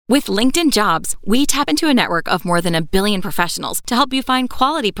With LinkedIn Jobs, we tap into a network of more than 1 billion professionals to help you find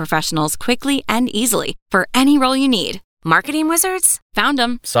quality professionals quickly and easily for any role you need. Marketing wizards? Found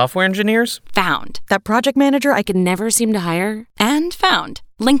them. Software engineers? Found. That project manager I could never seem to hire? And found.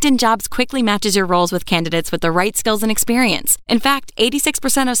 LinkedIn Jobs quickly matches your roles with candidates with the right skills and experience. In fact,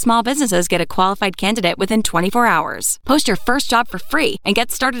 86% of small businesses get a qualified candidate within 24 hours. Post your first job for free and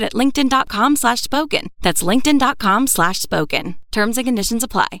get started at linkedin.com/spoken. That's linkedin.com/spoken. Terms and conditions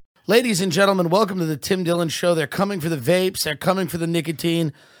apply. Ladies and gentlemen, welcome to the Tim Dillon Show. They're coming for the vapes. They're coming for the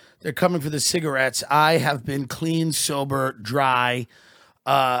nicotine. They're coming for the cigarettes. I have been clean, sober, dry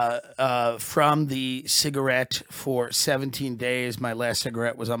from the cigarette for 17 days. My last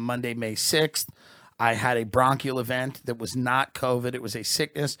cigarette was on Monday, May 6th. I had a bronchial event that was not COVID. It was a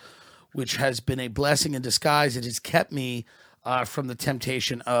sickness, which has been a blessing in disguise. It has kept me from the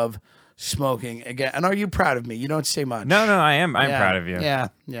temptation of smoking again. And are you proud of me? You don't say much. No, I am. I'm proud of you. Yeah.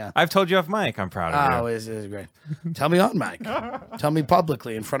 I've told you off mic. I'm proud of you. Oh, it's great. Tell me on mic. Tell me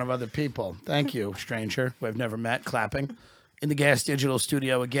publicly in front of other people. Thank you, stranger who I've never met, clapping. In the Gas Digital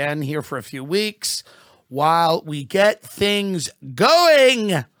studio again, here for a few weeks while we get things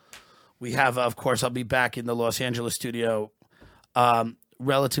going. We have, of course, I'll be back in the Los Angeles studio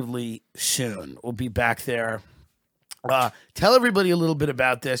relatively soon. We'll be back there. Tell everybody a little bit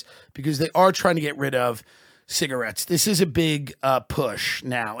about this because they are trying to get rid of cigarettes. This is a big push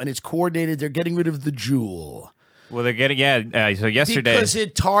now, and it's coordinated. They're getting rid of the Juul. Well, they're getting, so yesterday. Because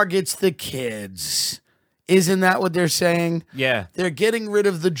it targets the kids. Isn't that what they're saying? Yeah. They're getting rid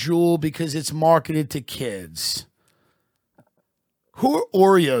of the Juul because it's marketed to kids. Who are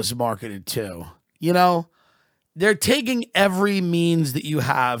Oreos marketed to? You know, they're taking every means that you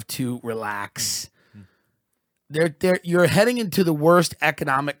have to relax. You're heading into the worst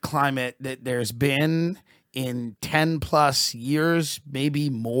economic climate that there's been in 10 plus years, maybe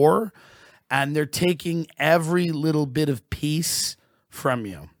more. And they're taking every little bit of peace from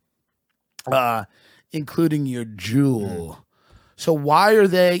you, including your Juul. So why are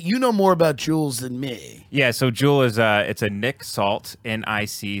they, you know more about Juuls than me. Yeah, so Juul is it's a nic salt,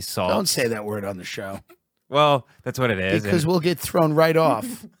 NIC salt. Don't say that word on the show. Well, that's what it is. Because we'll get thrown right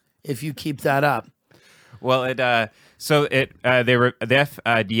off if you keep that up. Well, the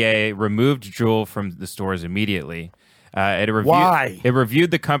FDA removed Juul from the stores immediately. Why? It reviewed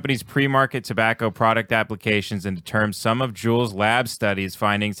the company's pre-market tobacco product applications and determined some of Juul's lab studies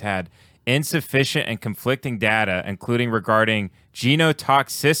findings had insufficient and conflicting data, including regarding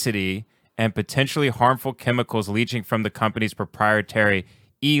genotoxicity and potentially harmful chemicals leaching from the company's proprietary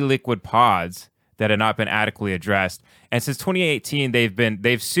e-liquid pods that had not been adequately addressed. And since 2018,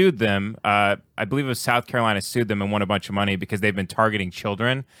 they've sued them. I believe it was South Carolina sued them and won a bunch of money because they've been targeting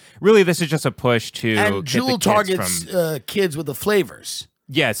children. Really, this is just a push to and get Juul targets kids with the flavors.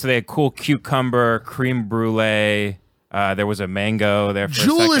 Yeah, so they had cool cucumber, creme brulee. There was a mango there for a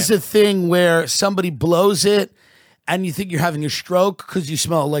second. Juul is a thing where somebody blows it and you think you're having a stroke because you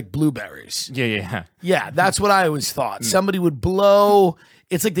smell like blueberries. Yeah. Yeah, that's what I always thought. Somebody would blow.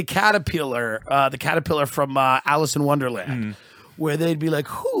 It's like the caterpillar from Alice in Wonderland, where they'd be like,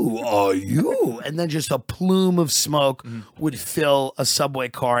 "Who are you?" And then just a plume of smoke would fill a subway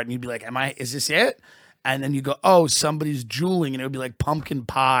car, and you'd be like, is this it? And then you go, "Oh, somebody's juuling," and it would be like pumpkin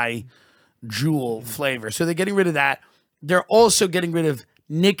pie Juul flavor. So they're getting rid of that. They're also getting rid of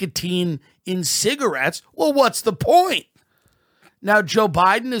nicotine in cigarettes. Well, what's the point? Now, Joe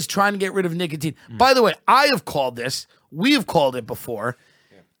Biden is trying to get rid of nicotine. By the way, I have called this. We have called it before.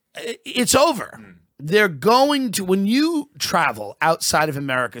 It's over. They're going to, when you travel outside of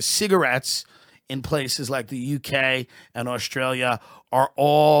America, cigarettes in places like the UK and Australia are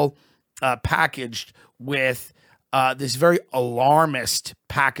all packaged with this very alarmist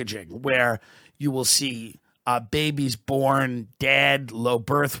packaging where you will see babies born dead, low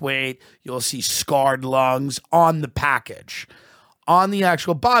birth weight. You'll see scarred lungs on the package. On the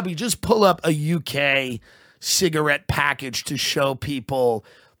actual, Bobby, just pull up a UK cigarette package to show people,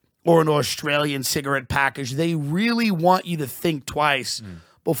 or an Australian cigarette package. They really want you to think twice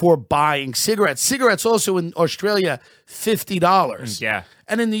before buying cigarettes. Cigarettes also in Australia, $50. Yeah.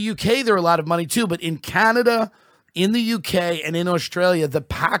 And in the UK, they're a lot of money too. But in Canada, in the UK, and in Australia, the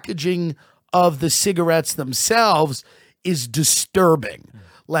packaging of the cigarettes themselves is disturbing.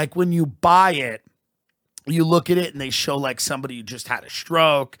 Like when you buy it, you look at it and they show like somebody who just had a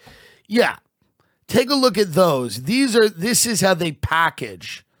stroke. Yeah. Take a look at those. This is how they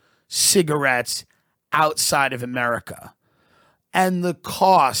package cigarettes outside of America. And the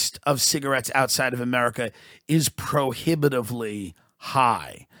cost of cigarettes outside of America is prohibitively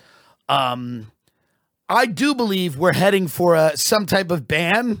high. I I do believe we're heading for some type of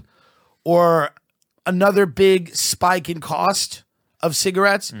ban or another big spike in cost of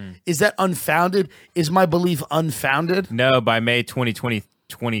cigarettes. Is that unfounded? Is my belief unfounded? No, by May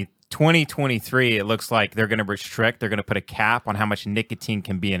 2023, it looks like they're going to restrict, they're going to put a cap on how much nicotine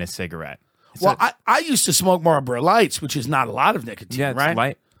can be in a cigarette. Well, I used to smoke Marlboro Lights, which is not a lot of nicotine, Yeah, it's right?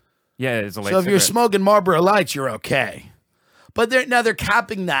 light. Yeah, it's a light So if you're cigarette. smoking Marlboro Lights, you're okay. But they're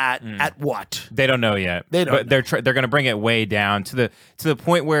capping that at what? They don't know yet. They don't But they're going to bring it way down to the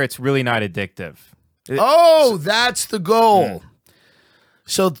point where it's really not addictive. Oh, that's the goal.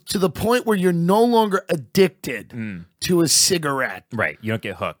 So to the point where you're no longer addicted to a cigarette. Right. You don't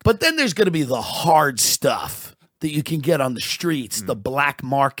get hooked. But then there's going to be the hard stuff that you can get on the streets, the black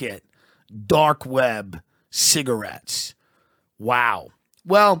market, dark web cigarettes. Wow.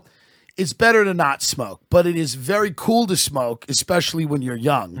 Well, it's better to not smoke, but it is very cool to smoke, especially when you're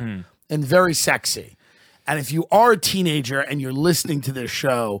young and very sexy. And if you are a teenager and you're listening to this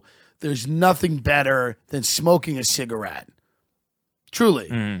show, there's nothing better than smoking a cigarette.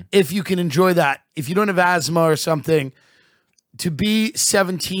 Truly. If you can enjoy that, if you don't have asthma or something, to be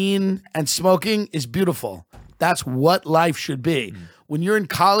 17 and smoking is beautiful. That's what life should be. When you're in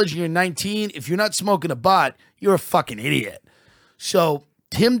college and you're 19, if you're not smoking a butt, you're a fucking idiot. So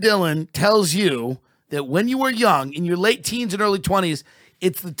Tim Dillon tells you that when you were young, in your late teens and early 20s,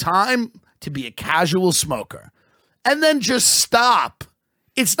 it's the time to be a casual smoker. And then just stop.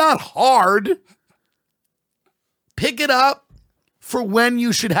 It's not hard. Pick it up for when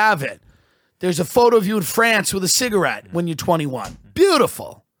you should have it. There's a photo of you in France with a cigarette when you're 21.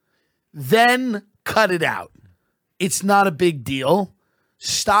 Beautiful. Then cut it out. It's not a big deal.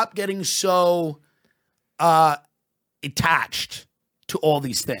 Stop getting so attached to all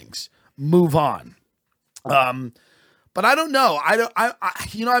these things. Move on. But I don't know.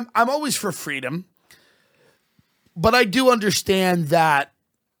 I'm always for freedom, but I do understand that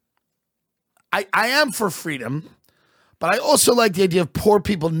I am for freedom, but I also like the idea of poor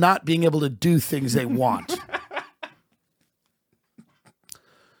people not being able to do things they want.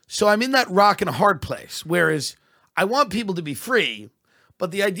 So I'm in that rock and a hard place, whereas I want people to be free,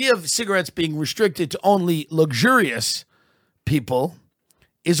 but the idea of cigarettes being restricted to only luxurious people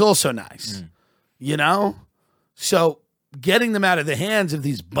is also nice, you know? So getting them out of the hands of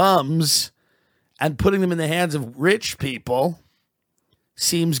these bums and putting them in the hands of rich people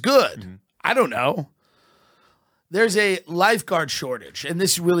seems good. I don't know. There's a lifeguard shortage, and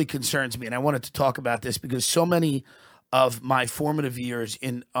this really concerns me, and I wanted to talk about this because so many of my formative years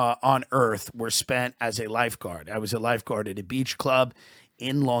on Earth were spent as a lifeguard. I was a lifeguard at a beach club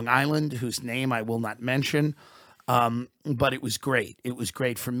in Long Island, whose name I will not mention, but it was great. It was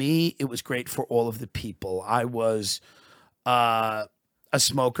great for me. It was great for all of the people. I was a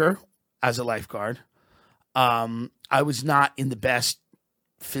smoker as a lifeguard. I was not in the best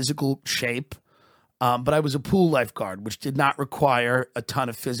physical shape, but I was a pool lifeguard, which did not require a ton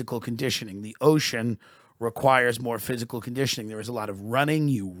of physical conditioning. The ocean requires more physical conditioning. There is a lot of running.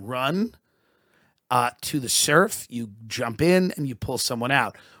 You run to the surf, you jump in, and you pull someone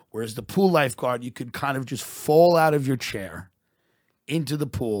out. Whereas the pool lifeguard, you could kind of just fall out of your chair into the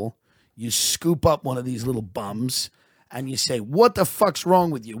pool. You scoop up one of these little bums, and you say, "What the fuck's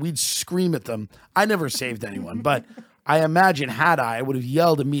wrong with you?" We'd scream at them. I never saved anyone, but I imagine had I would have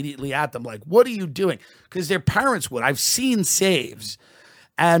yelled immediately at them, like, "What are you doing?" Because their parents would. I've seen saves.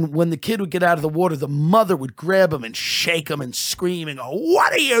 And when the kid would get out of the water, the mother would grab him and shake him and scream and go,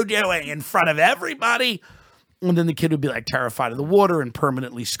 "What are you doing?" in front of everybody. And then the kid would be like terrified of the water and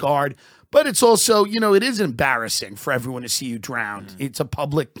permanently scarred. But it's also, it is embarrassing for everyone to see you drowned. It's a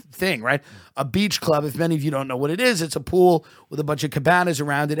public thing, right? A beach club, if many of you don't know what it is, it's a pool with a bunch of cabanas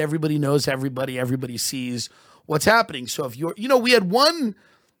around it. Everybody knows everybody sees what's happening. So if you're, we had one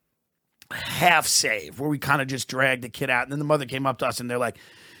half save where we kind of just dragged the kid out, and then the mother came up to us and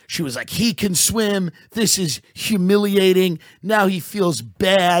she was like, "He can swim. This is humiliating. Now he feels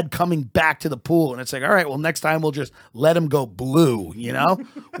bad coming back to the pool." And it's like, all right, well, next time we'll just let him go blue,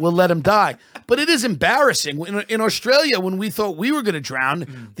 We'll let him die. But it is embarrassing. In Australia, when we thought we were going to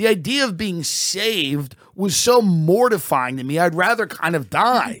drown, the idea of being saved was so mortifying to me. I'd rather kind of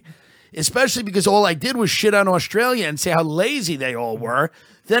die, especially because all I did was shit on Australia and say how lazy they all were.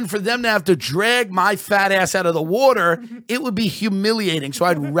 Then for them to have to drag my fat ass out of the water, it would be humiliating. So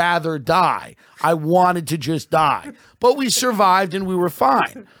I'd rather die. I wanted to just die. But we survived and we were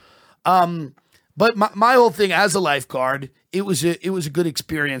fine. But my whole thing as a lifeguard, it was a good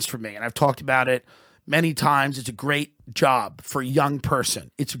experience for me. And I've talked about it many times. It's a great job for a young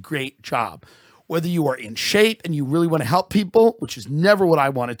person. It's a great job. Whether you are in shape and you really want to help people, which is never what I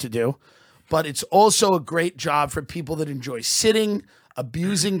wanted to do, but it's also a great job for people that enjoy sitting,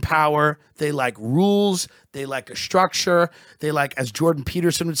 abusing power. They like rules. They like a structure. They like, as Jordan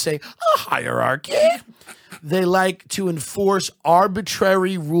Peterson would say, a hierarchy. They like to enforce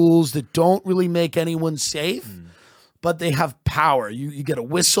arbitrary rules that don't really make anyone safe, but they have power. You get a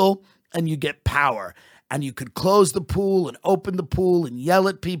whistle and you get power. And you could close the pool and open the pool and yell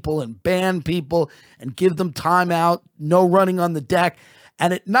at people and ban people and give them time out, no running on the deck.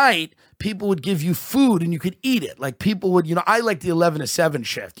 And at night, people would give you food and you could eat it. Like people would, I like the 11 to 7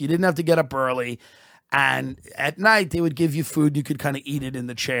 shift. You didn't have to get up early. And at night, they would give you food. You could kind of eat it in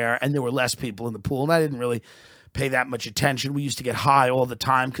the chair. And there were less people in the pool. And I didn't really pay that much attention. We used to get high all the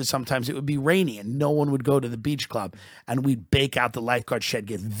time because sometimes it would be rainy and no one would go to the beach club. And we'd bake out the lifeguard shed,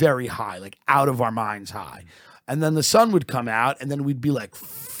 get very high, like out of our minds high. And then the sun would come out and then we'd be like,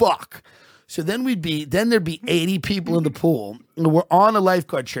 fuck. So then there'd be 80 people in the pool and we're on a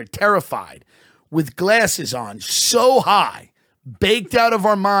lifeguard shirt, terrified, with glasses on, so high, baked out of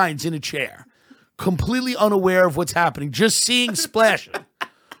our minds in a chair, completely unaware of what's happening, just seeing splashing.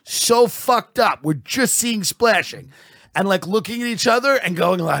 So fucked up. We're just seeing splashing and like looking at each other and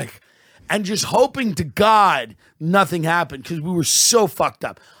going like, and just hoping to God nothing happened because we were so fucked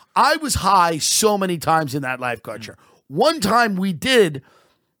up. I was high so many times in that lifeguard chair. One time we did,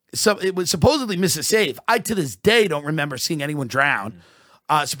 it was supposedly miss a save. I to this day don't remember seeing anyone drown.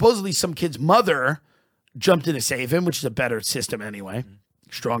 Supposedly some kid's mother jumped in to save him, which is a better system anyway.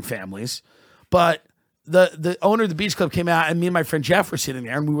 Strong families. But the owner of the beach club came out and me and my friend Jeff were sitting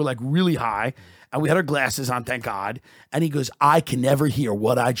there and we were like really high and we had our glasses on, thank God. And he goes, I can never hear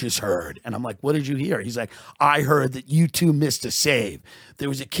what I just heard. And I'm like, what did you hear? He's like, I heard that you two missed a save. There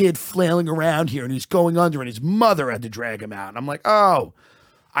was a kid flailing around here and he was going under and his mother had to drag him out. And I'm like, oh,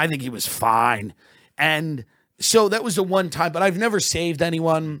 I think he was fine. And so that was the one time, but I've never saved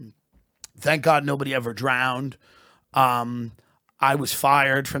anyone. Thank God nobody ever drowned. I was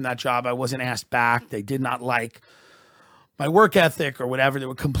fired from that job. I wasn't asked back. They did not like my work ethic or whatever. There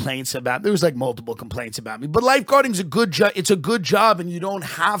were complaints about. There was like multiple complaints about me. But lifeguarding's a good job. It's a good job, and you don't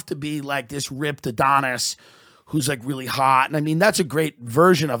have to be like this ripped Adonis who's like really hot. And I mean, that's a great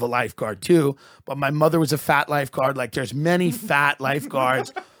version of a lifeguard too. But my mother was a fat lifeguard. Like there's many fat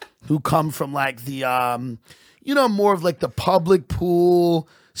lifeguards who come from like the, more of like the public pool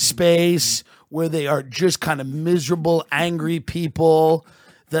space where they are just kind of miserable, angry people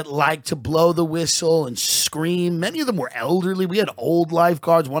that like to blow the whistle and scream. Many of them were elderly. We had old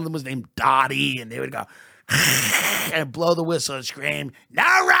lifeguards. One of them was named Dottie, and they would go and blow the whistle and scream, no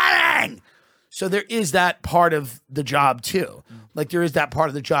running! So there is that part of the job too. Like there is that part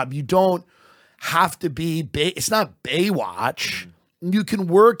of the job. You don't have to be, it's not Baywatch. You can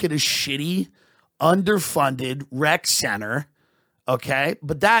work at a shitty, underfunded rec center. Okay,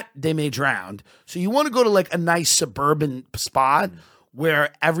 but that they may drown. So you want to go to like a nice suburban spot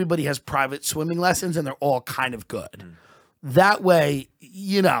where everybody has private swimming lessons and they're all kind of good. That way,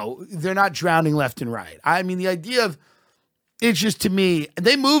 they're not drowning left and right. I mean, the idea of it's just to me,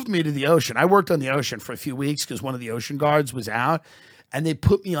 they moved me to the ocean. I worked on the ocean for a few weeks because one of the ocean guards was out and they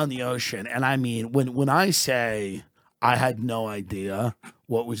put me on the ocean. And I mean, when I say I had no idea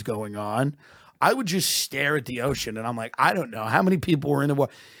what was going on, I would just stare at the ocean and I'm like, I don't know how many people were in the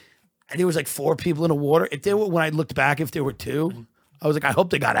water. And there was like 4 people in the water. When I looked back, if there were 2, I was like, I hope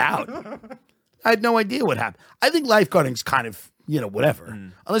they got out. I had no idea what happened. I think lifeguarding's kind of,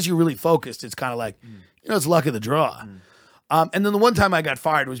 whatever. Unless you're really focused, it's kind of like, it's luck of the draw. And then the one time I got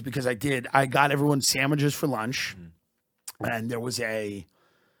fired was because I got everyone sandwiches for lunch. And there was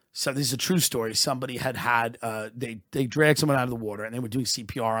so this is a true story. Somebody had, they dragged someone out of the water and they were doing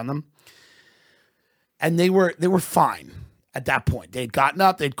CPR on them. And they were fine at that point. They had gotten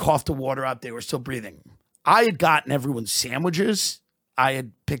up, they'd coughed the water up, they were still breathing. I had gotten everyone's sandwiches. I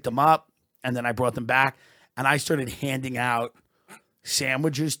had picked them up, and then I brought them back, and I started handing out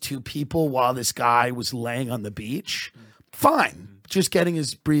sandwiches to people while this guy was laying on the beach. Fine, just getting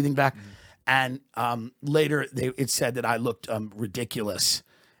his breathing back. And later, it said that I looked ridiculous.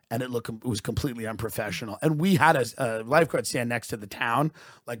 And it was completely unprofessional. And we had a lifeguard stand next to the town.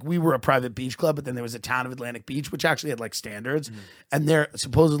 Like we were a private beach club, but then there was a town of Atlantic Beach, which actually had like standards. And they're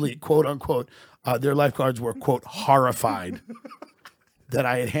supposedly, quote unquote, their lifeguards were, quote, horrified that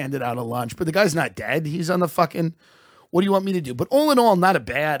I had handed out a lunch. But the guy's not dead. He's on the fucking, what do you want me to do? But all in all, not a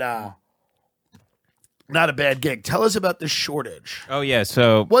bad gig. Tell us about the shortage. Oh yeah,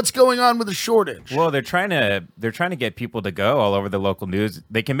 so what's going on with the shortage? Well, they're trying to get people to go all over the local news.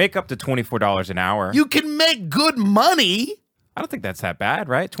 They can make up to $24 an hour. You can make good money. I don't think that's that bad,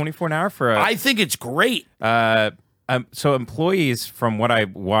 right? $24 an hour for I think it's great. I So employees, from what I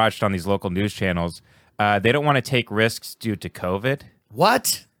watched on these local news channels, they don't want to take risks due to COVID.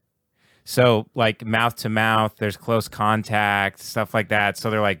 What? So like mouth to mouth, there's close contact, stuff like that. So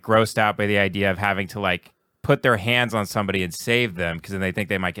they're like grossed out by the idea of having to like put their hands on somebody and save them because then they think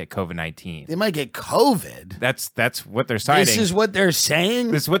they might get COVID-19. They might get COVID. That's what they're citing. This is what they're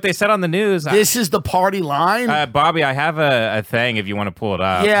saying? This is what they said on the news. This is the party line? Bobby, I have a thing if you want to pull it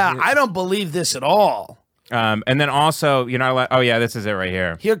up. Yeah, I don't believe this at all. And then also, you're not allowed. Oh, yeah, this is it right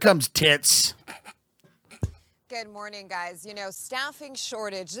here. Here comes tits. Good morning, guys. You know, staffing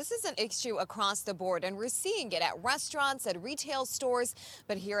shortage, this is an issue across the board, and we're seeing it at restaurants, at retail stores,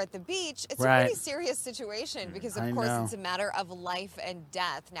 but here at the beach, it's a pretty serious situation because, of course, it's a matter of life and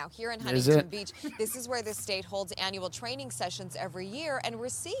death. Now, here in Huntington Beach, this is where the state holds annual training sessions every year, and we're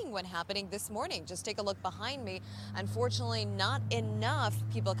seeing what happening this morning. Just take a look behind me. Unfortunately, not enough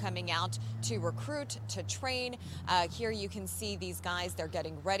people coming out to recruit, to train. Here you can see these guys, they're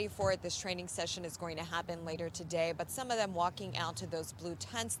getting ready for it. This training session is going to happen later today, but some of them walking out to those blue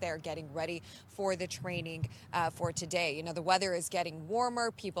tents there getting ready for the training for today. You know, the weather is getting warmer,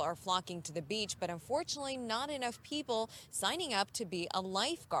 people are flocking to the beach, but unfortunately not enough people signing up to be a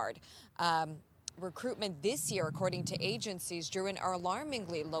lifeguard. Recruitment this year, according to agencies, drew in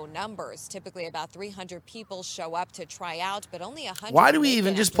alarmingly low numbers. Typically about 300 people show up to try out, but only 100. Why do we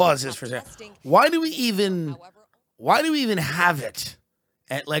even, just pause this for a second, why do we even have it?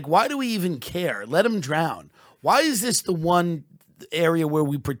 Like, why do we even care? Let them drown. Why is this the one area where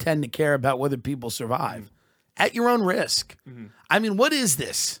we pretend to care about whether people survive? At your own risk. I mean, what is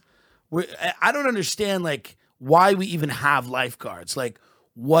this? I don't understand, like, why we even have lifeguards. Like,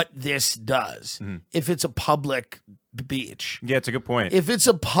 what this does. If it's a public beach. Yeah, it's a good point. If it's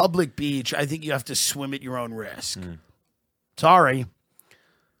a public beach, I think you have to swim at your own risk. Sorry.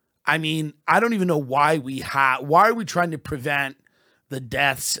 I mean, I don't even know why why are we trying to prevent the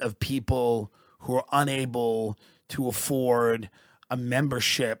deaths of people who are unable to afford a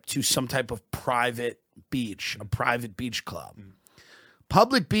membership to some type of private beach, a private beach club.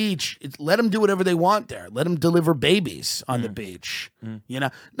 Public beach, let them do whatever they want there. Let them deliver babies on the beach. You know,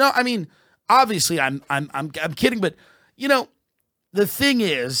 no, I mean, obviously, I'm kidding, but you know, the thing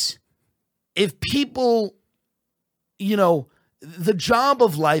is, if people, you know, the job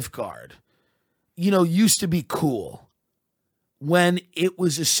of lifeguard, you know, used to be cool when it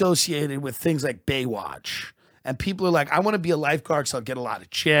was associated with things like Baywatch. And people are like, I want to be a lifeguard so I'll get a lot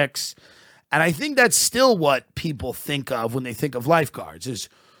of chicks. And I think that's still what people think of when they think of lifeguards is,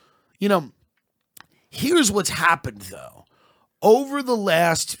 you know, here's what's happened, though. Over the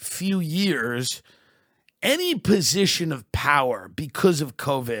last few years, any position of power because of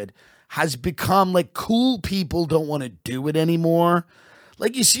COVID has become like cool people don't want to do it anymore.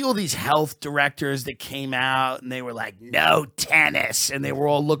 Like, you see all these health directors that came out and they were like, no tennis. And they were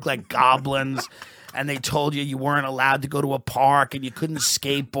all looked like goblins. And they told you weren't allowed to go to a park and you couldn't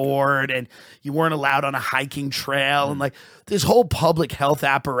skateboard and you weren't allowed on a hiking trail. And like this whole public health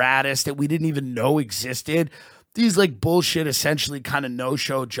apparatus that we didn't even know existed. These like bullshit, essentially kind of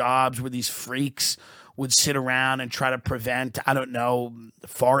no-show jobs where these freaks would sit around and try to prevent, I don't know,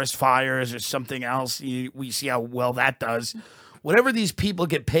 forest fires or something else. We see how well that does. Whatever these people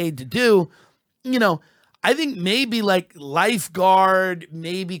get paid to do, you know, I think maybe like lifeguard,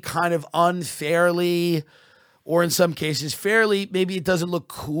 maybe kind of unfairly, or in some cases fairly, maybe it doesn't look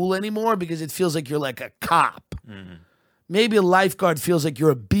cool anymore because it feels like you're like a cop. Maybe a lifeguard feels like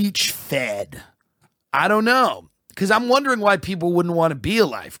you're a beach fed. I don't know. Because I'm wondering why people wouldn't want to be a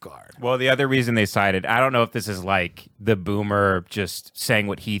lifeguard. Well, the other reason they cited, I don't know if this is like the boomer just saying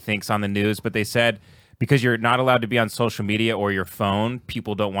what he thinks on the news, but they said, because you're not allowed to be on social media or your phone,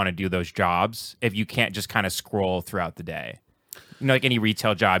 people don't want to do those jobs if you can't just kind of scroll throughout the day. You know, like any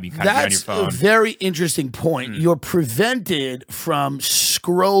retail job, you kind of be on your phone. That's a very interesting point. You're prevented from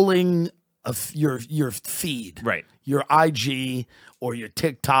scrolling your feed, right? Your IG or your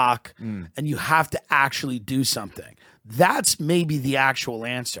TikTok, and you have to actually do something. That's maybe the actual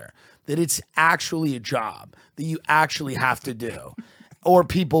answer, that it's actually a job that you actually have to do. Or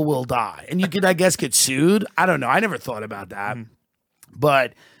people will die. And you could, I guess, get sued. I don't know. I never thought about that.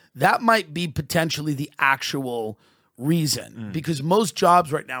 But that might be potentially the actual reason. Because most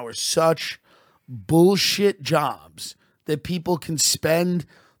jobs right now are such bullshit jobs that people can spend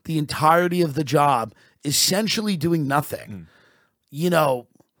the entirety of the job essentially doing nothing. You know,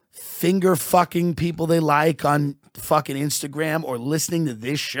 finger fucking people they like on fucking Instagram or listening to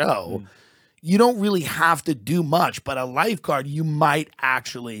this show. You don't really have to do much, but a lifeguard, you might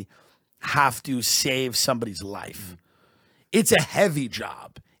actually have to save somebody's life. It's a heavy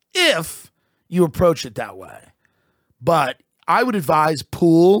job if you approach it that way. But I would advise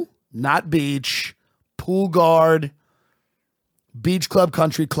pool, not beach, pool guard, beach club,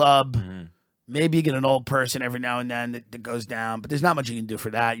 country club. Maybe you get an old person every now and then that goes down, but there's not much you can do for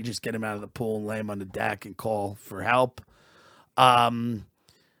that. You just get him out of the pool and lay him on the deck and call for help.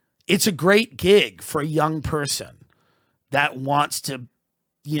 It's a great gig for a young person that wants to,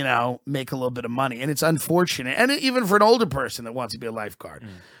 make a little bit of money. And it's unfortunate. And even for an older person that wants to be a lifeguard.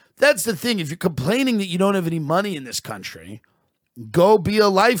 That's the thing. If you're complaining that you don't have any money in this country, go be a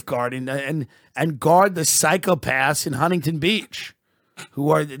lifeguard and guard the psychopaths in Huntington Beach, who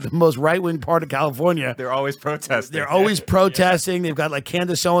are the most right-wing part of California. They're always protesting. They're always protesting. They've got like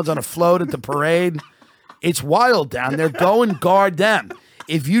Candace Owens on a float at the parade. It's wild down there. Go and guard them.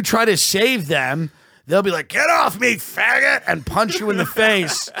 If you try to save them, they'll be like, get off me, faggot, and punch you in the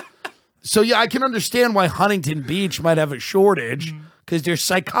face. So, yeah, I can understand why Huntington Beach might have a shortage because they're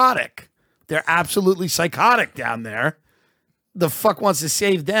psychotic. They're absolutely psychotic down there. The fuck wants to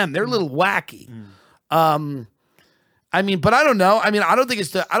save them? They're a little wacky. But I don't know. I don't think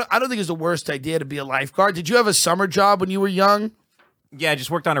it's the worst idea to be a lifeguard. Did you have a summer job when you were young? Yeah, I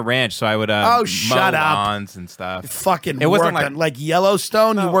just worked on a ranch, so I would shut mow up. lawns and stuff. It wasn't like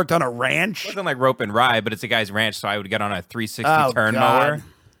Yellowstone. No, you worked on a ranch. It wasn't like rope and ride, but it's a guy's ranch, so I would get on a 360 turn mower.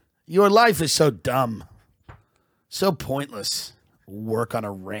 Your life is so dumb, so pointless. Work on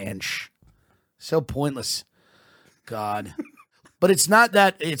a ranch, so pointless. God, but it's not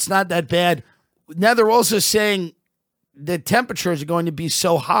that bad. Now they're also saying the temperatures are going to be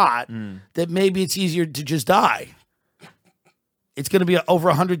so hot that maybe it's easier to just die. It's going to be over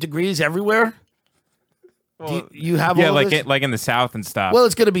 100 degrees everywhere. Well, you have all this? like in the South and stuff. Well,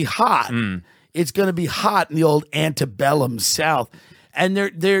 it's going to be hot. It's going to be hot in the old antebellum South, and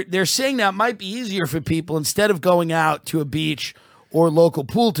they're saying that it might be easier for people instead of going out to a beach or local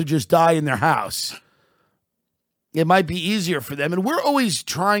pool to just die in their house. It might be easier for them, and we're always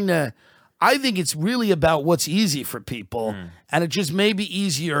trying to. I think it's really about what's easy for people, and it just may be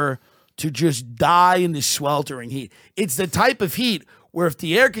easier to just die in the sweltering heat. It's the type of heat where if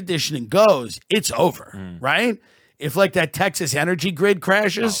the air conditioning goes, it's over, right? If like that Texas energy grid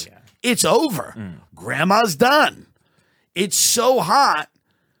crashes, it's over. Grandma's done. It's so hot.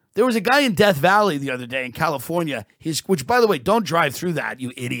 There was a guy in Death Valley the other day in California, which, by the way, don't drive through that,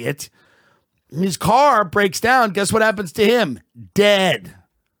 you idiot. His car breaks down. Guess what happens to him? Dead.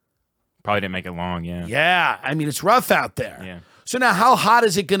 Probably didn't make it long, yeah. Yeah, it's rough out there. Yeah. So now how hot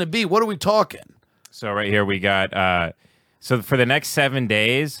is it going to be? What are we talking? So right here we got, so for the next 7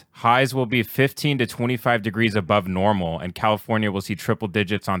 days, highs will be 15 to 25 degrees above normal, and California will see triple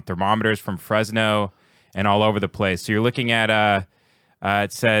digits on thermometers from Fresno and all over the place. So you're looking at,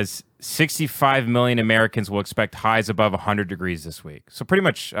 it says 65 million Americans will expect highs above 100 degrees this week. So pretty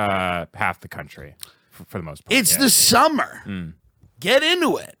much half the country for the most part. It's the summer. Get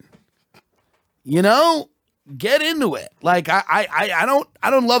into it. Get into it. Like I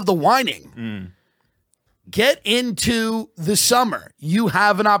don't love the whining. Get into the summer. You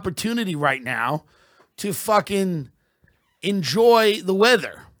have an opportunity right now to fucking enjoy the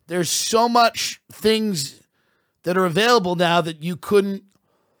weather. There's so much things that are available now that you couldn't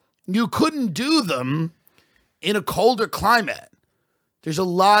do them in a colder climate. There's a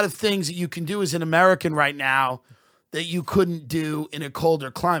lot of things that you can do as an American right now that you couldn't do in a colder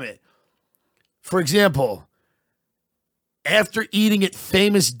climate. For example, after eating at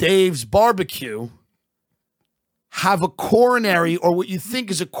Famous Dave's barbecue, have a coronary or what you think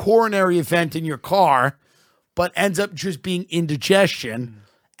is a coronary event in your car, but ends up just being indigestion,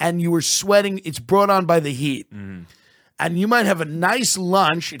 and you were sweating. It's brought on by the heat. And you might have a nice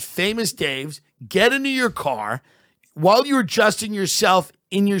lunch at Famous Dave's, get into your car, while you're adjusting yourself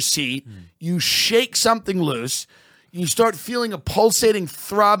in your seat, you shake something loose, you start feeling a pulsating,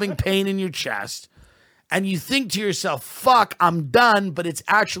 throbbing pain in your chest, and you think to yourself, fuck, I'm done, but it's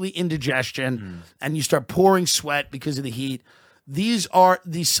actually indigestion, and you start pouring sweat because of the heat. These are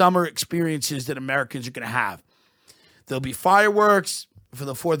the summer experiences that Americans are going to have. There'll be fireworks for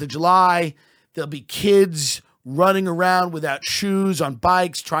the 4th of July. There'll be kids running around without shoes on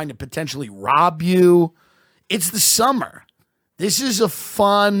bikes trying to potentially rob you. It's the summer. This is a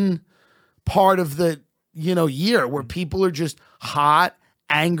fun part of the year where people are just hot,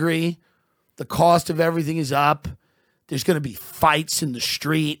 angry. The cost of everything is up. There's going to be fights in the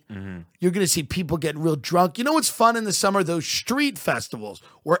street. You're going to see people getting real drunk. You know what's fun in the summer? Those street festivals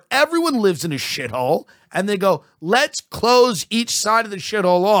where everyone lives in a shithole and they go, let's close each side of the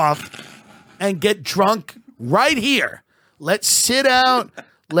shithole off and get drunk right here. Let's sit out.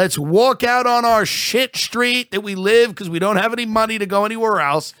 Let's walk out on our shit street that we live because we don't have any money to go anywhere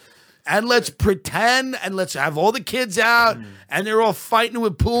else. and let's pretend and let's have all the kids out and they're all fighting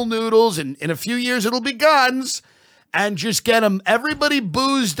with pool noodles and in a few years it'll be guns and just get them, everybody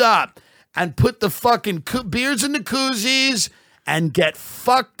boozed up and put the fucking beers in the koozies and get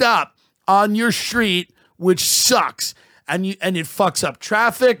fucked up on your street, which sucks. And it fucks up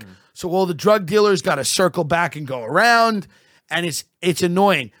traffic. So all the drug dealers got to circle back and go around. And it's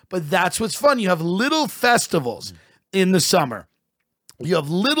annoying. But that's what's fun. You have little festivals in the summer. You have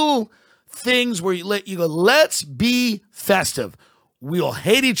little things where you go, let's be festive. We all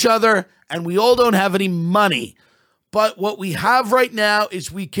hate each other and we all don't have any money. But what we have right now is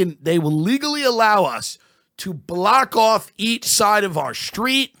they will legally allow us to block off each side of our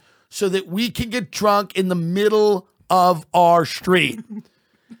street so that we can get drunk in the middle of our street.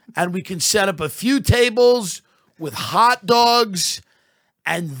 And we can set up a few tables with hot dogs,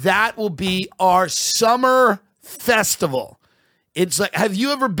 and that will be our summer festival. It's like, have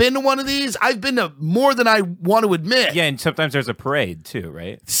you ever been to one of these? I've been to more than I want to admit. Yeah, and sometimes there's a parade too,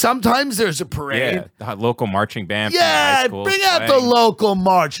 right? Sometimes there's a parade. Yeah, the local marching band. Yeah, bring out the local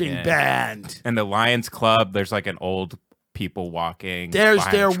marching band. And the Lions Club, there's like an old people walking. They're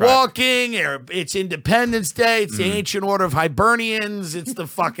walking. It's Independence Day. It's the Ancient Order of Hibernians. It's the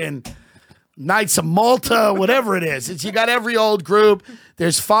fucking Knights of Malta, whatever it is. You got every old group.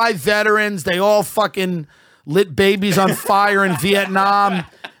 There's 5 veterans. They all fucking lit babies on fire in Vietnam,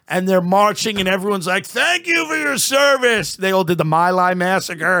 and they're marching, and everyone's like, thank you for your service. They all did the My Lai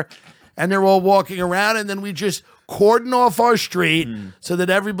massacre, and they're all walking around, and then we just cordon off our street so that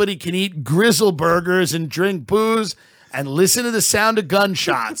everybody can eat grizzle burgers and drink booze and listen to the sound of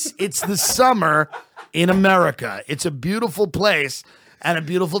gunshots. It's the summer in America. It's a beautiful place and a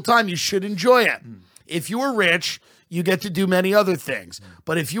beautiful time. You should enjoy it. If you are rich, you get to do many other things.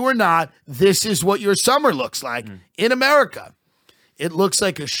 But if you are not, this is what your summer looks like in America. It looks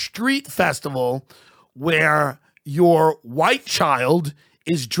like a street festival where your white child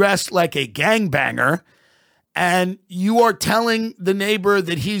is dressed like a gangbanger and you are telling the neighbor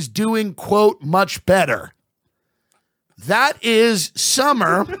that he's doing, quote, much better. That is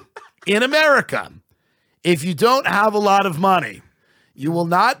summer in America. If you don't have a lot of money, you will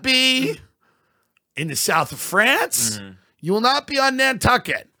not be in the south of France. You will not be on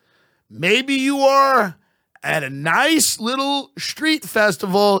Nantucket. Maybe you are at a nice little street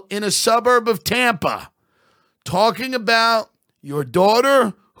festival in a suburb of Tampa, talking about your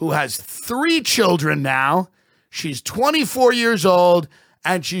daughter who has 3 children now. She's 24 years old,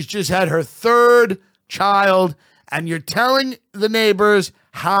 and she's just had her 3rd child, and you're telling the neighbors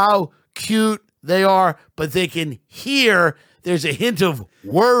how cute they are, but they can hear there's a hint of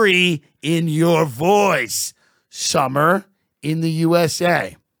worry in your voice. Summer in the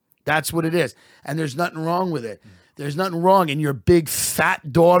USA. That's what it is. And there's nothing wrong with it. There's nothing wrong. And your big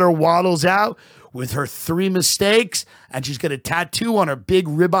fat daughter waddles out with her 3 mistakes, and she's got a tattoo on her big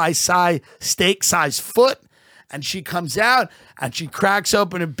ribeye steak size foot. And she comes out and she cracks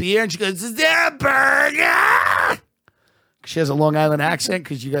open a beer and she goes, is there a burger? She has a Long Island accent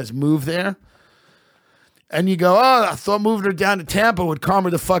because you guys moved there. And you go, oh, I thought moving her down to Tampa would calm her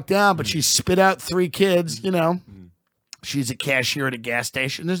the fuck down, but she spit out 3 kids, you know. She's a cashier at a gas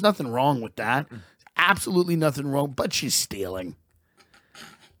station. There's nothing wrong with that. Absolutely nothing wrong, but she's stealing.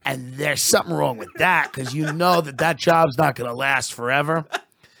 And there's something wrong with that because you know that job's not going to last forever.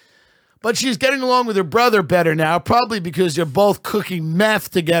 But she's getting along with her brother better now, probably because they're both cooking meth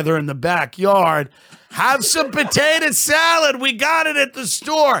together in the backyard. Have some potato salad. We got it at the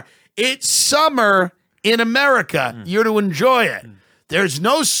store. It's summer in America. You're to enjoy it. There's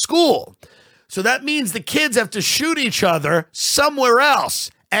no school. So that means the kids have to shoot each other somewhere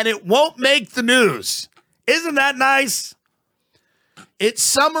else, and it won't make the news. Isn't that nice? It's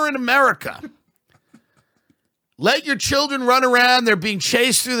summer in America. Let your children run around. They're being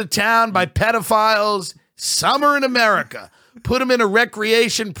chased through the town by pedophiles. Summer in America. Put them in a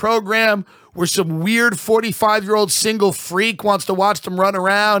recreation program where some weird 45-year-old single freak wants to watch them run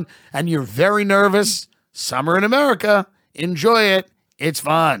around, and you're very nervous. Summer in America. Enjoy it. It's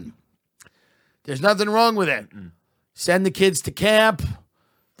fun. There's nothing wrong with it. Send the kids to camp.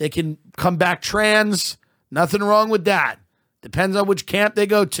 They can come back trans. Nothing wrong with that. Depends on which camp they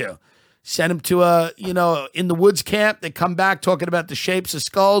go to. Send them to a, in the woods camp. They come back talking about the shapes of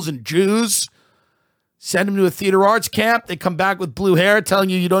skulls and Jews. Send them to a theater arts camp. They come back with blue hair telling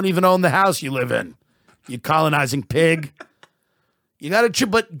you don't even own the house you live in. You colonizing pig. You got to,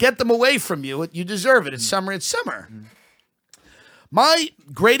 but get them away from you. You deserve it. It's summer. It's summer. My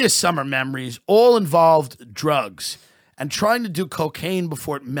greatest summer memories all involved drugs and trying to do cocaine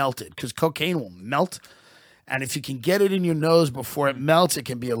before it melted because cocaine will melt. And if you can get it in your nose before it melts, it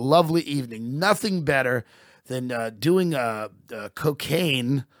can be a lovely evening. Nothing better than doing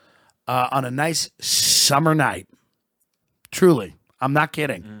cocaine on a nice summer night. Truly, I'm not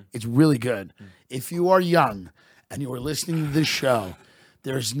kidding. It's really good. If you are young and you are listening to this show,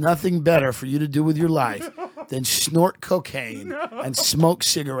 there's nothing better for you to do with your life than snort cocaine and smoke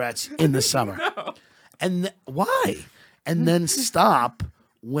cigarettes in the summer. And why? And then stop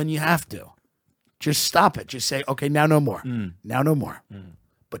when you have to. Just stop it. Just say, okay, now no more. Now no more.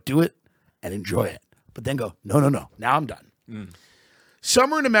 But do it and enjoy it. But then go, no. Now I'm done.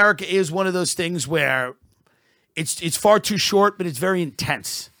 Summer in America is one of those things where it's far too short, but it's very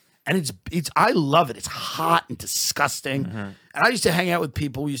intense. And it's I love it. It's hot and disgusting. And I used to hang out with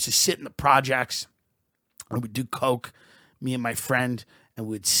people. We used to sit in the projects and we'd do coke, me and my friend, and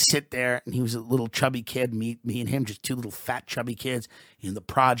we'd sit there, and he was a little chubby kid, me and him, just two little fat chubby kids in the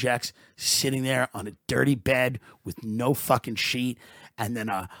projects, sitting there on a dirty bed with no fucking sheet, and then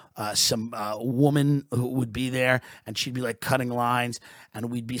some woman who would be there, and she'd be like cutting lines,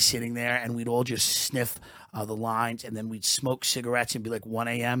 and we'd be sitting there, and we'd all just sniff the lines, and then we'd smoke cigarettes. It'd be like 1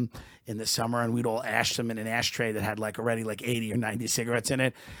 a.m. in the summer, and we'd all ash them in an ashtray that had like already like 80 or 90 cigarettes in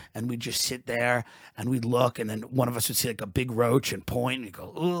it, and we'd just sit there, and we'd look, and then one of us would see like a big roach and point, and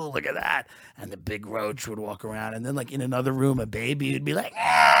go, ooh, look at that, and the big roach would walk around, and then like in another room, a baby would be like,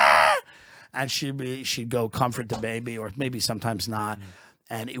 ah! And she'd go comfort the baby, or maybe sometimes not,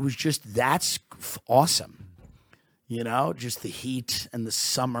 and it was just, that's awesome, you know, just the heat and the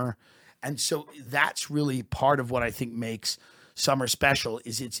summer. And so that's really part of what I think makes summer special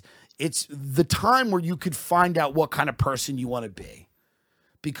is it's the time where you could find out what kind of person you want to be.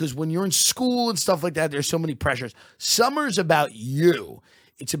 Because when you're in school and stuff like that, there's so many pressures. Summer's about you.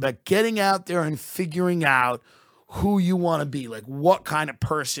 It's about getting out there and figuring out who you want to be. Like, what kind of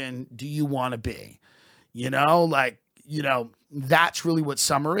person do you want to be? You know, like, you know, that's really what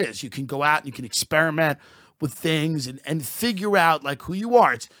summer is. You can go out and you can experiment with things and figure out like who you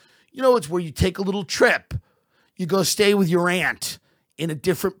are. It's, you know, it's where you take a little trip. You go stay with your aunt in a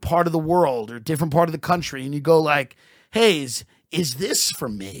different part of the world or a different part of the country. And you go like, hey, is this for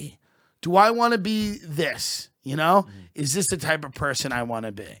me? Do I want to be this? You know, is this the type of person I want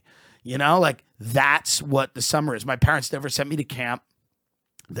to be? You know, like that's what the summer is. My parents never sent me to camp.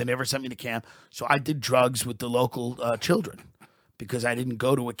 They never sent me to camp. So I did drugs with the local children. Because I didn't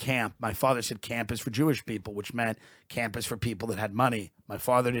go to a camp. My father said camp is for Jewish people, which meant camp is for people that had money. My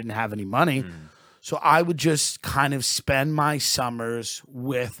father didn't have any money. So I would just kind of spend my summers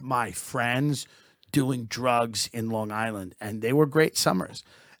with my friends doing drugs in Long Island. And they were great summers.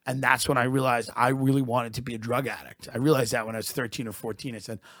 And that's when I realized I really wanted to be a drug addict. I realized that when I was 13 or 14. I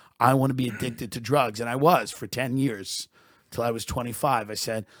said, I want to be addicted to drugs. And I was for 10 years till I was 25. I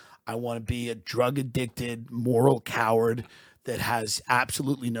said, I want to be a drug addicted, moral coward that has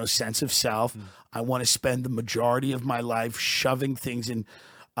absolutely no sense of self. I want to spend the majority of my life shoving things in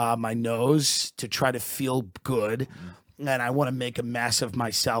my nose to try to feel good. And I want to make a mess of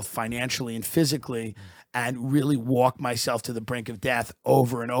myself financially and physically and really walk myself to the brink of death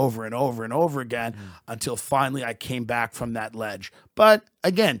over and over and over and over again until finally I came back from that ledge. But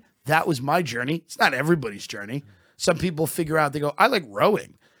again, that was my journey. It's not everybody's journey. Some people figure out, they go, I like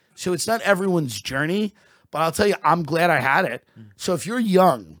rowing. So it's not everyone's journey. But I'll tell you, I'm glad I had it. So if you're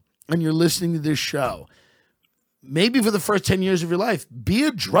young and you're listening to this show, maybe for the first 10 years of your life, be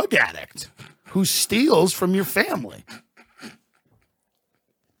a drug addict who steals from your family.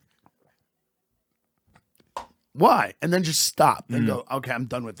 Why? And then just stop and go, okay, I'm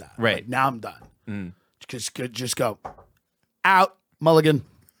done with that. Right. Like, now I'm done. Just go. Out, mulligan.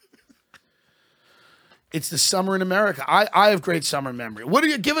 It's the summer in America. I have great summer memory. What do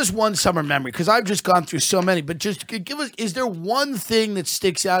you give us one summer memory? Because I've just gone through so many. But just give us. Is there one thing that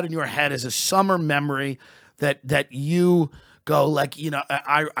sticks out in your head as a summer memory that you go like, you know,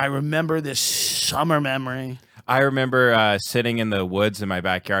 I remember this summer memory. I remember sitting in the woods in my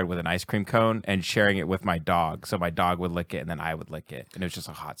backyard with an ice cream cone and sharing it with my dog. So my dog would lick it and then I would lick it, and it was just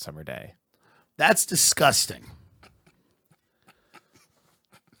a hot summer day. That's disgusting.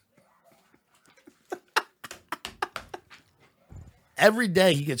 Every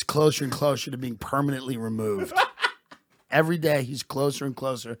day he gets closer and closer to being permanently removed. Every day he's closer and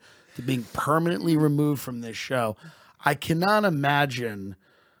closer to being permanently removed from this show. I cannot imagine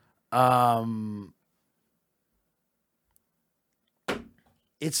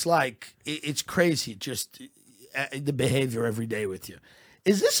it's like, it's crazy just the behavior every day with you.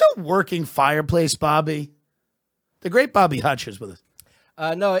 Is this a working fireplace, Bobby? The great Bobby Hutch is with us.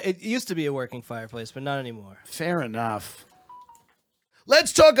 No, it used to be a working fireplace, but not anymore. Fair enough.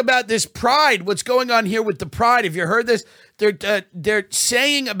 Let's talk about this Pride. What's going on here with the Pride? Have you heard this? They're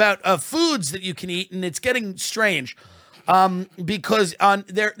saying about foods that you can eat, and it's getting strange because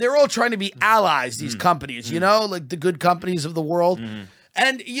they're all trying to be allies. These companies, like the good companies of the world.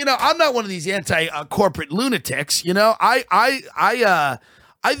 And I'm not one of these anti-corporate lunatics.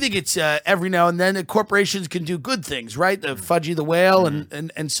 I think it's every now and then that corporations can do good things, right? The Fudgy the Whale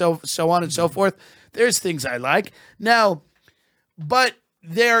and so on and so forth. There's things I like now. But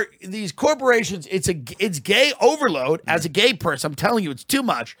these corporations, it's gay overload. As a gay person, I'm telling you, it's too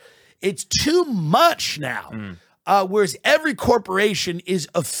much. It's too much now. Whereas every corporation is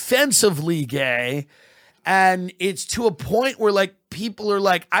offensively gay, and it's to a point where like people are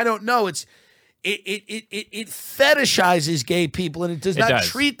like, I don't know, it fetishizes gay people, and it does not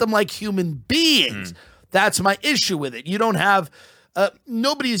treat them like human beings. That's my issue with it. You don't have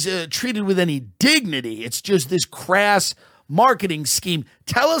nobody's treated with any dignity. It's just this crass marketing scheme.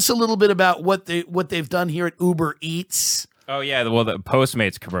 Tell us a little bit about what they've done here at Uber Eats. Oh yeah, well the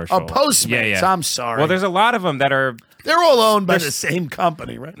Postmates commercial. Oh, Postmates. Yeah. I'm sorry. Well, there's a lot of them that are. They're all owned by the same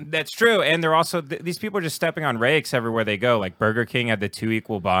company, right? That's true, and they're also these people are just stepping on rakes everywhere they go. Like Burger King had the 2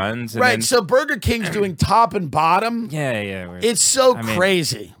 equal buns, and right? So Burger King's doing top and bottom. Yeah. It's so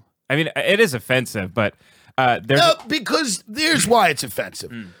crazy. I mean, it is offensive, but because here's why it's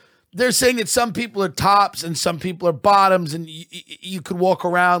offensive. They're saying that some people are tops and some people are bottoms, and you could walk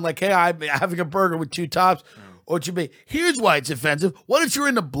around like, hey, I'm having a burger with 2 tops. Or it should be. Here's why it's offensive. What if you're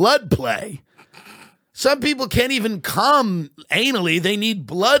in a blood play? Some people can't even come anally. They need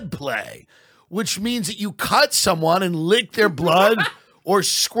blood play, which means that you cut someone and lick their blood or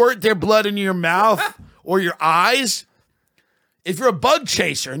squirt their blood in your mouth or your eyes. If you're a bug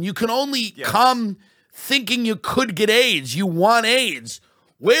chaser and you can only come thinking you could get AIDS, you want AIDS,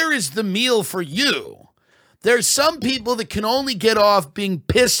 where is the meal for you? There's some people that can only get off being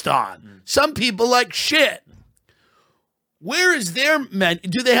pissed on. Some people like shit. Where is their menu?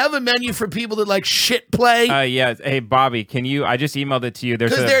 Do they have a menu for people that like shit play? Yeah. Hey, Bobby, can you? I just emailed it to you.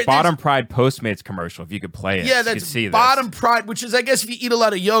 There's a Bottom Pride Postmates commercial. If you could play it, yeah, that's see Bottom Pride, which is, I guess, if you eat a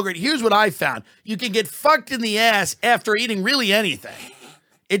lot of yogurt. Here's what I found: you can get fucked in the ass after eating really anything.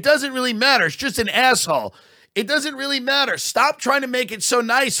 It doesn't really matter. It's just an asshole. It doesn't really matter. Stop trying to make it so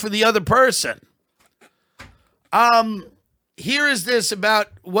nice for the other person. Here is this about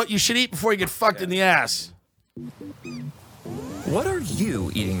what you should eat before you get fucked in the ass. What are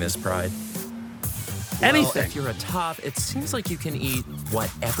you eating this Pride? Anything. Well, if you're a top, it seems like you can eat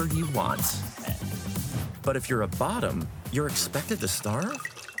whatever you want. But if you're a bottom, you're expected to starve?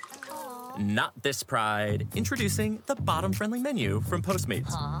 Not this Pride. Introducing the bottom-friendly menu from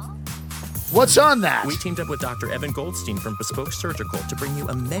Postmates. What's on that? We teamed up with Dr. Evan Goldstein from Bespoke Surgical to bring you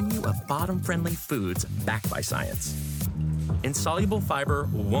a menu of bottom-friendly foods backed by science. Insoluble fiber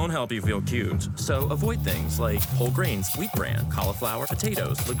won't help you feel cute, so avoid things like whole grains, wheat bran, cauliflower,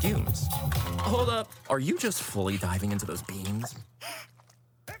 potatoes, legumes. Hold up, are you just fully diving into those beans?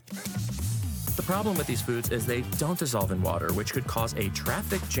 The problem with these foods is they don't dissolve in water, which could cause a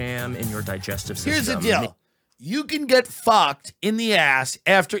traffic jam in your digestive system. Here's the deal. You can get fucked in the ass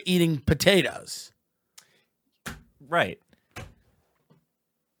after eating potatoes. Right.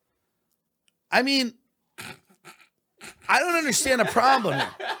 I mean, I don't understand the problem here.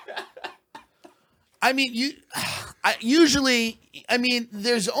 I mean,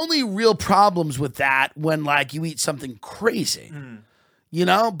 there's only real problems with that when, like, you eat something crazy,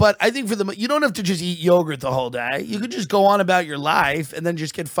 But I think you don't have to just eat yogurt the whole day. You could just go on about your life and then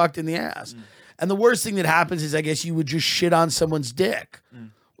just get fucked in the ass. And the worst thing that happens is, I guess, you would just shit on someone's dick,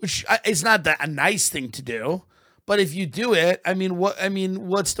 which is not a nice thing to do. But if you do it,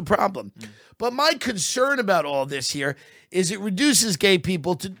 what's the problem? But my concern about all this here is it reduces gay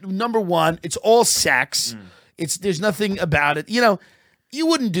people to, number one, it's all sex. There's nothing about it. You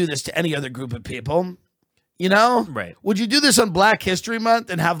wouldn't do this to any other group of people. Right. Would you do this on Black History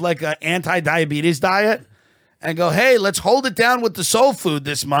Month and have like an anti-diabetes diet and go, hey, let's hold it down with the soul food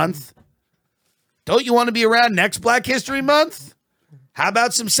this month? Don't you want to be around next Black History Month? How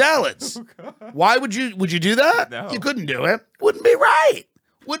about some salads? Why would you do that? No. You couldn't do it. Wouldn't be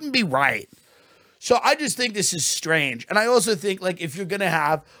right. So I just think this is strange. And I also think, like, if you're going to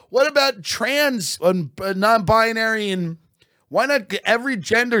have, what about trans and non-binary, and why not every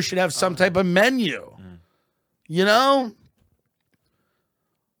gender should have some type of menu?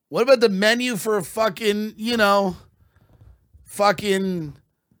 What about the menu for a fucking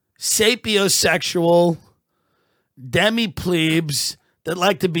sapiosexual demi-plebes that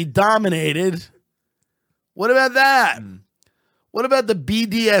like to be dominated? What about that? What about the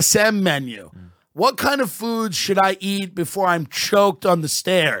BDSM menu? What kind of foods should I eat before I'm choked on the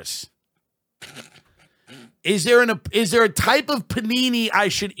stairs? Is there a type of panini I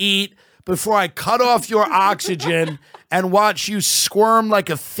should eat before I cut off your oxygen and watch you squirm like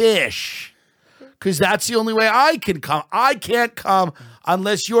a fish? Because that's the only way I can come. I can't come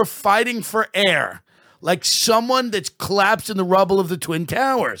unless you're fighting for air, like someone that's collapsed in the rubble of the Twin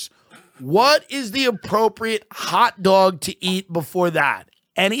Towers. What is the appropriate hot dog to eat before that?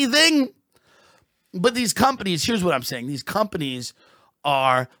 Anything? But these companies, here's what I'm saying. These companies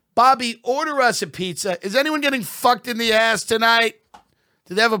are, Bobby, order us a pizza. Is anyone getting fucked in the ass tonight?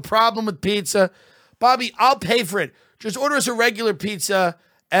 Do they have a problem with pizza? Bobby, I'll pay for it. Just order us a regular pizza.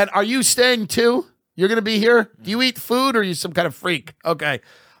 And are you staying too? You're going to be here? Do you eat food or are you some kind of freak? Okay.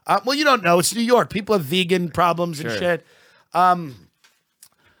 Well, you don't know. It's New York. People have vegan problems and shit.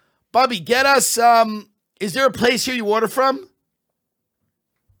 Bobby, get us, is there a place here you order from?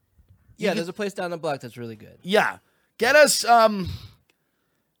 Yeah, there's a place down the block that's really good. Yeah. Get us, because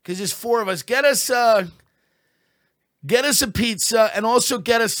there's 4 of us, get us a pizza and also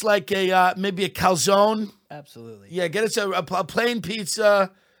get us like maybe a calzone. Absolutely. Yeah, get us a plain pizza,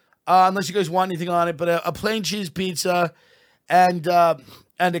 unless you guys want anything on it, but a plain cheese pizza and a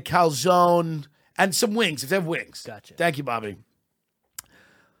calzone and some wings, if they have wings. Gotcha. Thank you, Bobby.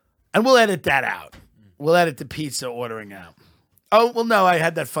 And we'll edit that out. We'll edit the pizza ordering out. Oh, well, no, I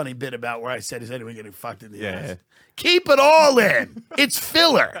had that funny bit about where I said, is anyone getting fucked in the ass? Yeah. Keep it all in. It's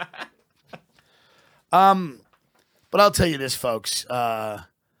filler. But I'll tell you this, folks. I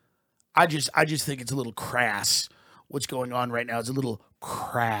just think it's a little crass. What's going on right now is a little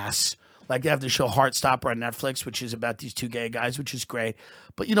crass. Like they have the show Heartstopper on Netflix, which is about these 2 gay guys, which is great.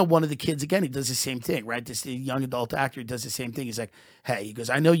 But, you know, one of the kids, again, he does the same thing, right? This young adult actor, he does the same thing. He's like, hey, he goes,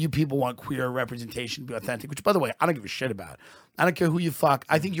 I know you people want queer representation to be authentic, which, by the way, I don't give a shit about. I don't care who you fuck.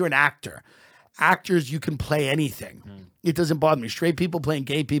 I think you're an actor. Actors, you can play anything. It doesn't bother me. Straight people playing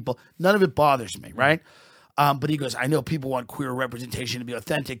gay people, none of it bothers me, right? But he goes, I know people want queer representation to be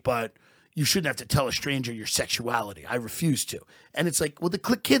authentic, but you shouldn't have to tell a stranger your sexuality. I refuse to. And it's like, well, the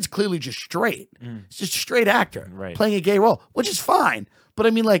kid's clearly just straight. It's just a straight actor playing a gay role, which is fine. But I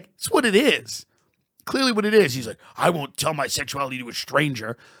mean, like, it's what it is. Clearly what it is. He's like, I won't tell my sexuality to a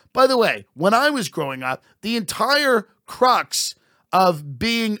stranger. By the way, when I was growing up, the entire crux of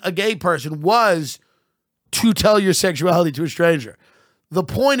being a gay person was to tell your sexuality to a stranger. The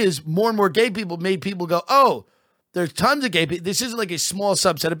point is, more and more gay people made people go, oh, there's tons of gay people. This isn't like a small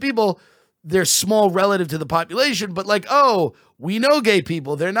subset of people. They're small relative to the population, but like, oh, we know gay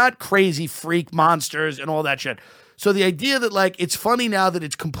people. They're not crazy freak monsters and all that shit. So the idea that like, it's funny now that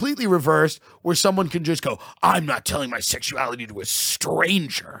it's completely reversed where someone can just go, I'm not telling my sexuality to a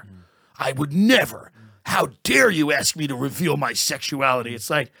stranger. I would never. How dare you ask me to reveal my sexuality? It's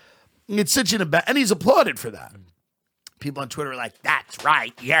like, it's such an, and he's applauded for that. People on Twitter are like, that's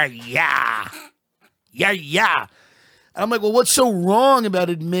right. Yeah. And I'm like, well, what's so wrong about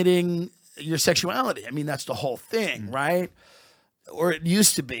admitting your sexuality? I mean, that's the whole thing, right? Or it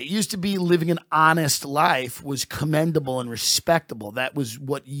used to be. It used to be living an honest life was commendable and respectable. That was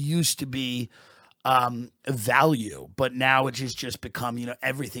what used to be a value. But now it has just become, you know,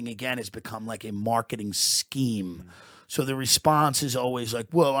 everything again has become like a marketing scheme. So the response is always like,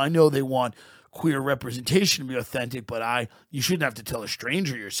 well, I know they want queer representation to be authentic, but you shouldn't have to tell a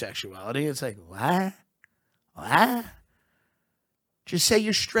stranger your sexuality. It's like, what? Just say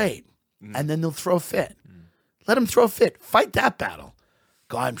you're straight, and then they'll throw a fit. Let them throw a fit. Fight that battle.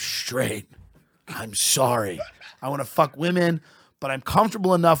 Go, I'm straight. I'm sorry. I want to fuck women, but I'm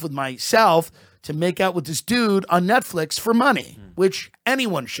comfortable enough with myself to make out with this dude on Netflix for money, which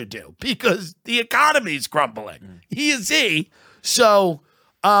anyone should do because the economy's crumbling. He is he. So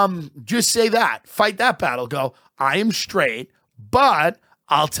just say that. Fight that battle. Go, I am straight, but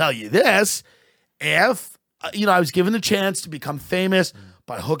I'll tell you this. If, I was given the chance to become famous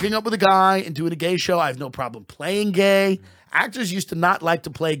by hooking up with a guy and doing a gay show, I have no problem playing gay. Actors used to not like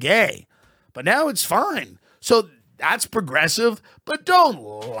to play gay, but now it's fine. So that's progressive, but don't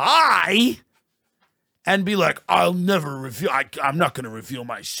lie and be like, I'll never reveal, I'm not going to reveal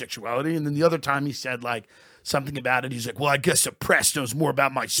my sexuality. And then the other time he said like something about it, he's like, well, I guess the press knows more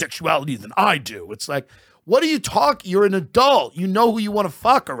about my sexuality than I do. It's like, what are you talking? You're an adult. You know who you want to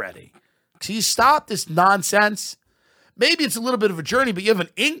fuck already. So you stop this nonsense. Maybe it's a little bit of a journey, but you have an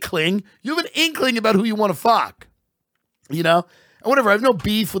inkling. You have an inkling about who you want to fuck. And whatever. I have no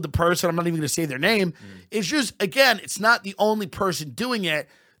beef with the person. I'm not even going to say their name. It's just, again, it's not the only person doing it.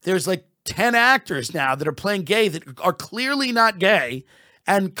 There's like 10 actors now that are playing gay that are clearly not gay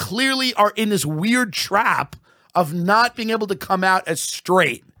and clearly are in this weird trap of not being able to come out as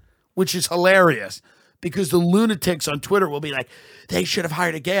straight, which is hilarious because the lunatics on Twitter will be like, they should have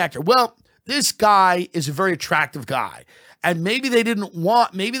hired a gay actor. Well, this guy is a very attractive guy. And maybe they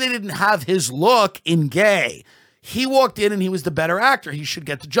didn't have his look in gay. He walked in and he was the better actor. He should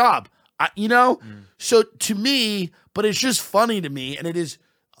get the job. So to me, but it's just funny to me, and it is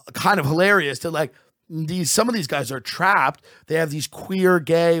kind of hilarious that like some of these guys are trapped. They have these queer,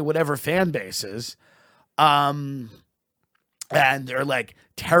 gay, whatever fan bases, and they're like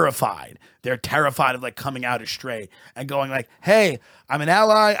terrified. They're terrified of like coming out as straight and going like, hey, I'm an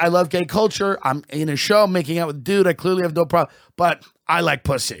ally. I love gay culture. I'm in a show making out with a dude. I clearly have no problem, but I like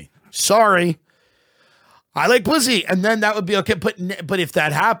pussy. Sorry. I like pussy. And then that would be okay. But if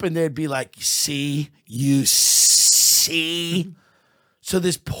that happened, they'd be like, you see. So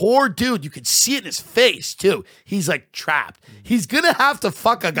this poor dude, you could see it in his face too. He's like trapped. He's going to have to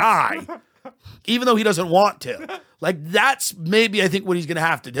fuck a guy, even though he doesn't want to. Like that's maybe I think what he's going to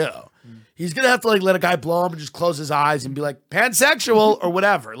have to do. He's going to have to like let a guy blow him and just close his eyes and be like pansexual or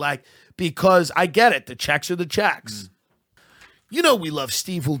whatever. Like, because I get it. The checks are the checks. You know, we love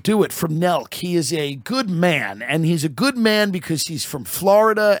Steve Will Do It from Nelk. He is a good man, and he's a good man because he's from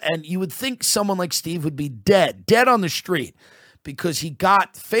Florida, and you would think someone like Steve would be dead on the street because he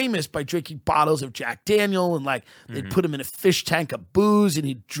got famous by drinking bottles of Jack Daniel and like they'd put him in a fish tank of booze and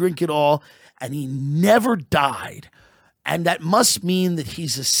he'd drink it all, and he never died. And that must mean that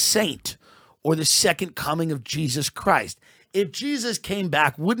he's a saint or the second coming of Jesus Christ. If Jesus came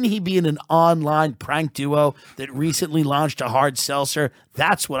back, wouldn't he be in an online prank duo that recently launched a hard seltzer?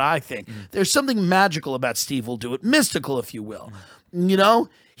 That's what I think. There's something magical about Steve Will Do It, mystical, if you will. You know,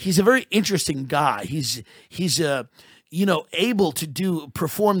 he's a very interesting guy. He's able to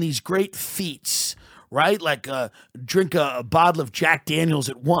perform these great feats, right? Like drink a bottle of Jack Daniels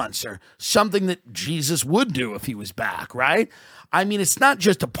at once, or something that Jesus would do if he was back, right? I mean, it's not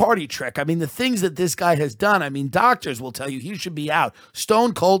just a party trick. I mean, the things that this guy has done, I mean, doctors will tell you he should be out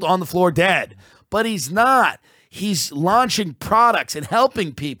stone cold on the floor dead, but he's not. He's launching products and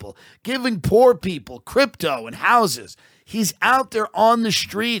helping people, giving poor people crypto and houses. He's out there on the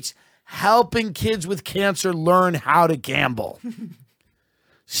streets helping kids with cancer learn how to gamble.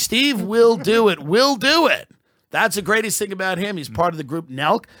 Steve Will Do It. Will do it. That's the greatest thing about him. He's part of the group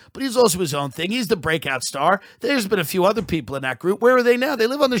Nelk, but he's also his own thing. He's the breakout star. There's been a few other people in that group. Where are they now? They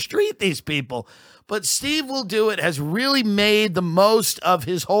live on the street, these people. But Steve Will Do It has really made the most of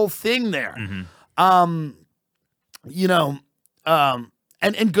his whole thing there. And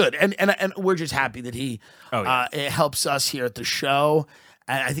good. And we're just happy that he it helps us here at the show.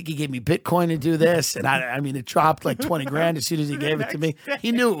 And I think he gave me Bitcoin to do this. And I mean, it dropped like 20 grand as soon as he gave it to me.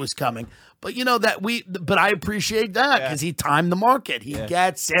 He knew it was coming. But you know but I appreciate that because he timed the market. He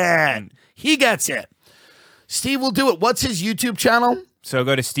gets it. He gets it. Steve Will Do It. What's his YouTube channel? So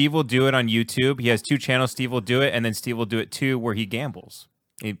go to Steve Will Do It on YouTube. He has two channels, Steve Will Do It, and then Steve Will Do It 2, where he gambles.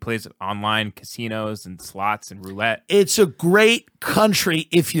 He plays online casinos and slots and roulette. It's a great country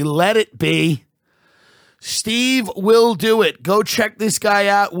if you let it be. Steve Will Do It. Go check this guy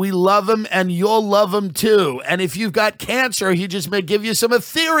out. We love him, and you'll love him too. And if you've got cancer, he just may give you some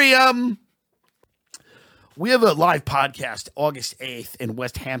Ethereum. We have a live podcast August 8th in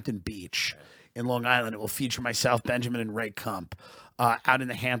West Hampton Beach in Long Island. It will feature myself, Benjamin, and Ray Kump out in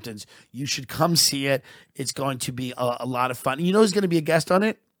the Hamptons. You should come see it. It's going to be a lot of fun. You know who's going to be a guest on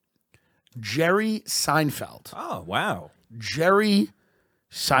it? Jerry Seinfeld. Oh, wow. Jerry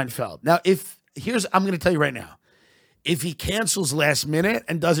Seinfeld. Now, I'm going to tell you right now, if he cancels last minute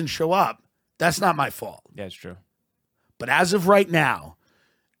and doesn't show up, that's not my fault. Yeah, it's true. But as of right now,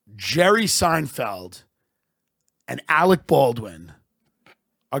 Jerry Seinfeld and Alec Baldwin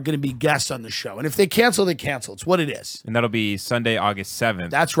are going to be guests on the show. And if they cancel, they cancel. It's what it is. And that'll be Sunday, August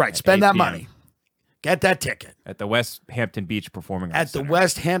 7th. That's right. Spend that money. Get that ticket. At the West Hampton Beach Performing Arts Center. At the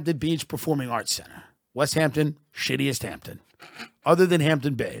West Hampton Beach Performing Arts Center. West Hampton, shittiest Hampton. Other than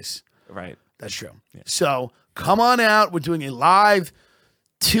Hampton Bays. Right. That's true. Yeah. So come on out. We're doing a live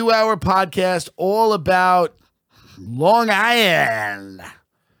 2-hour podcast all about Long Island.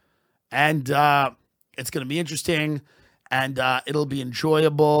 And it's going to be interesting, and it'll be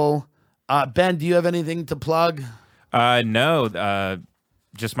enjoyable. Ben, do you have anything to plug? No,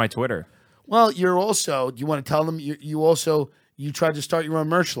 just my Twitter. Well, you want to tell them you tried to start your own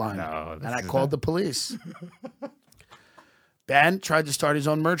merch line. No. And I called the police. Ben tried to start his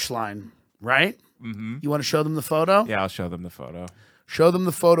own merch line, right? Mm-hmm. You want to show them the photo? Yeah, I'll show them the photo. Show them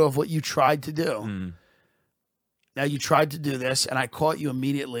the photo of what you tried to do. Now, you tried to do this, and I caught you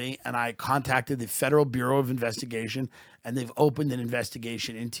immediately, and I contacted the Federal Bureau of Investigation, and they've opened an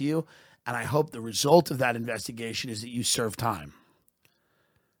investigation into you, and I hope the result of that investigation is that you serve time.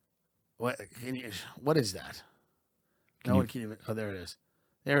 What is that? No one can even. Oh, there it is.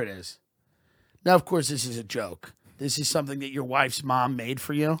 There it is. Now, of course, this is a joke. This is something that your wife's mom made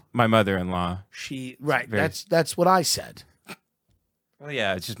for you. My mother-in-law. Right. That's what I said. Well,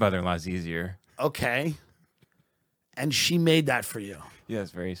 yeah, it's just mother-in-law's easier. Okay. And she made that for you. Yeah,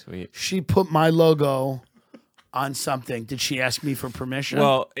 it's very sweet. She put my logo on something. Did she ask me for permission?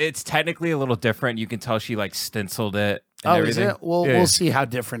 Well, it's technically a little different. You can tell she like stenciled it. And everything. Is it? Well, yeah. We'll see how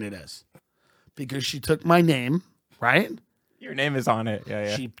different it is. Because she took my name, right? Your name is on it.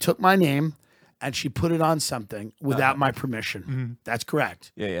 Yeah. She took my name and she put it on something without my permission. Mm-hmm. That's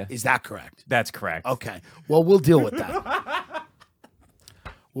correct. Yeah. Is that correct? That's correct. Okay. Well, we'll deal with that.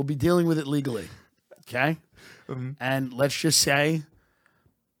 We'll be dealing with it legally. Okay? Mm-hmm. And let's just say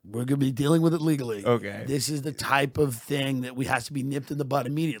we're going to be dealing with it legally. Okay. This is the type of thing that we has to be nipped in the bud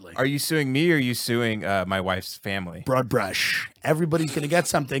immediately. Are you suing me or are you suing my wife's family? Broad brush. Everybody's going to get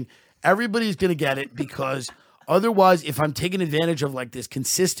something. Everybody's going to get it because otherwise, if I'm taking advantage of like this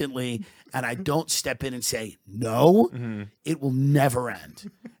consistently and I don't step in and say no, it will never end.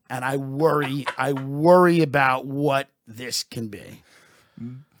 And I worry about what this can be.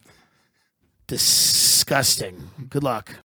 Disgusting. Good luck.